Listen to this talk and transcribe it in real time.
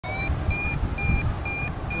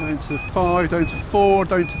Down to 5, down to 4,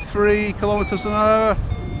 down to 3 kilometres an hour.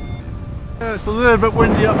 Yeah, it's a little bit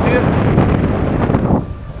windy up here.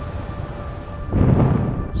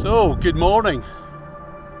 So, good morning.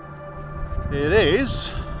 It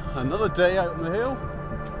is another day out on the hill.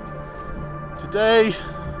 Today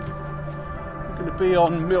we're going to be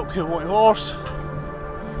on Milk Hill White Horse.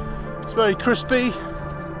 It's very crispy,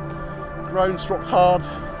 ground's rock hard,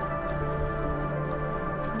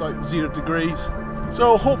 it's about 0 degrees.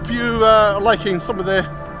 So hope you are liking some of the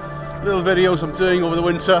little videos I'm doing over the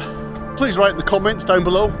winter. Please write in the comments down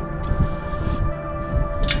below.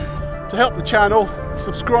 To help the channel,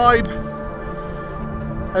 subscribe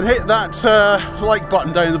and hit that like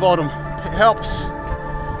button down the bottom. It helps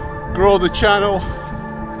grow the channel.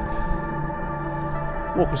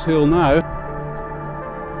 Walker's Hill now.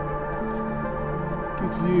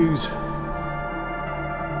 Good views.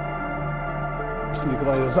 See the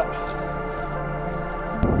gliders up.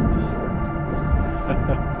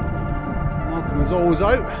 Malcolm is always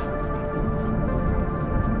out.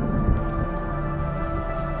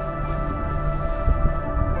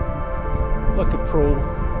 Like a pro.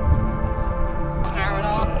 Hour and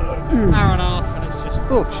a half, and it's just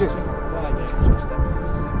oh shit. right there. It's just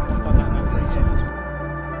done that now 3 times.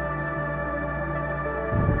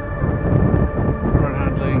 Ground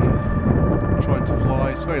handling, trying to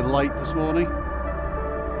fly. It's very light this morning.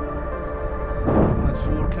 Nice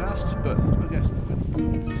forecast, but I guess the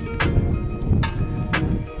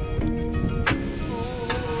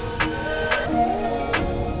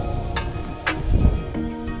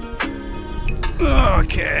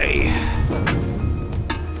okay.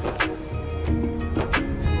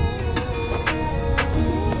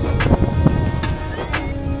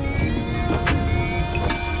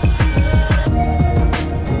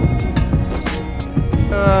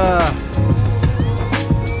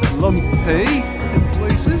 Lumpy in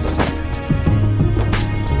places.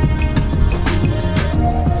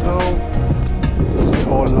 So it's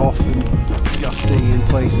on and off and gusty in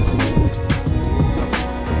places.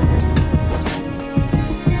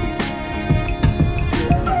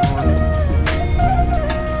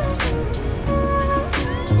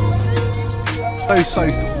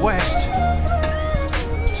 South-southwest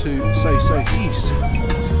to south-southeast.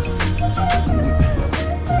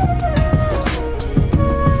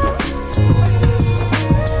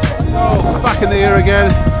 So back in the air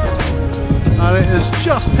again, and it has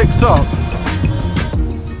just picked up.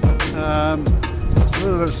 A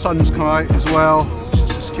little bit of sun's come out as well, which has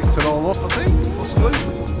just kicked it all off, I think, possibly.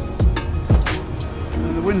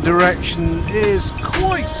 And the wind direction is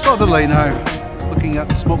quite southerly now. Looking at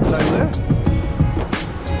the smoke down there,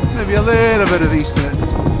 maybe a little bit of east in it,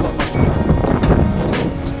 not much.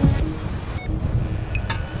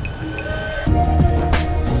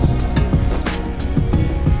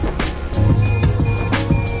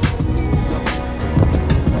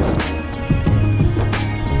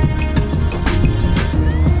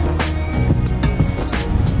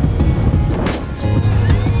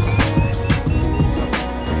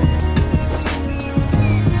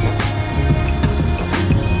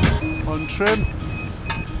 Trim.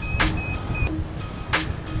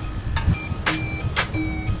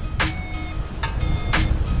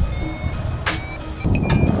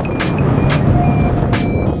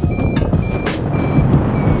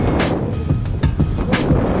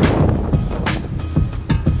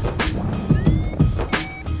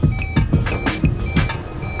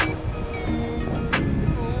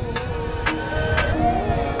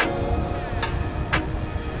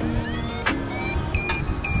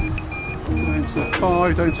 Down to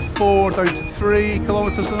 5, down to 4, down to 3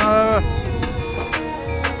 kilometres an hour.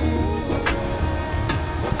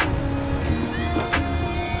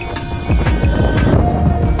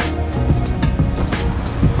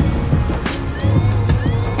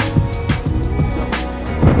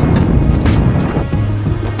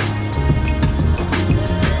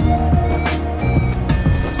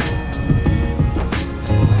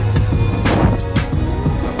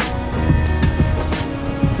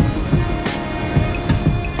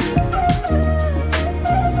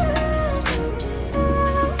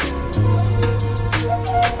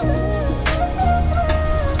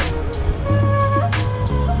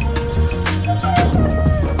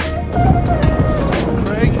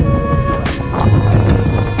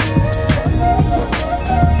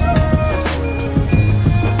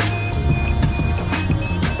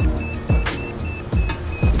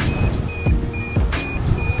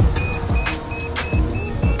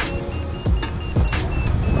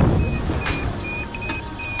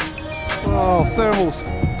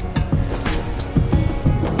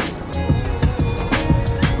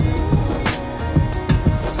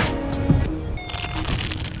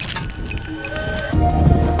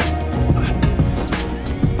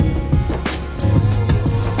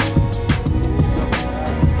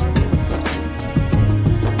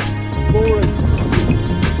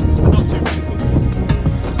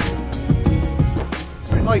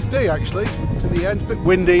 actually in the end, a bit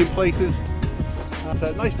windy in places.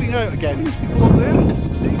 Nice being out again. People up there, you can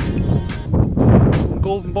see.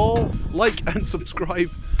 Golden ball, like and subscribe,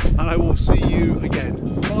 and I will see you again.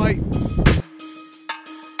 Bye.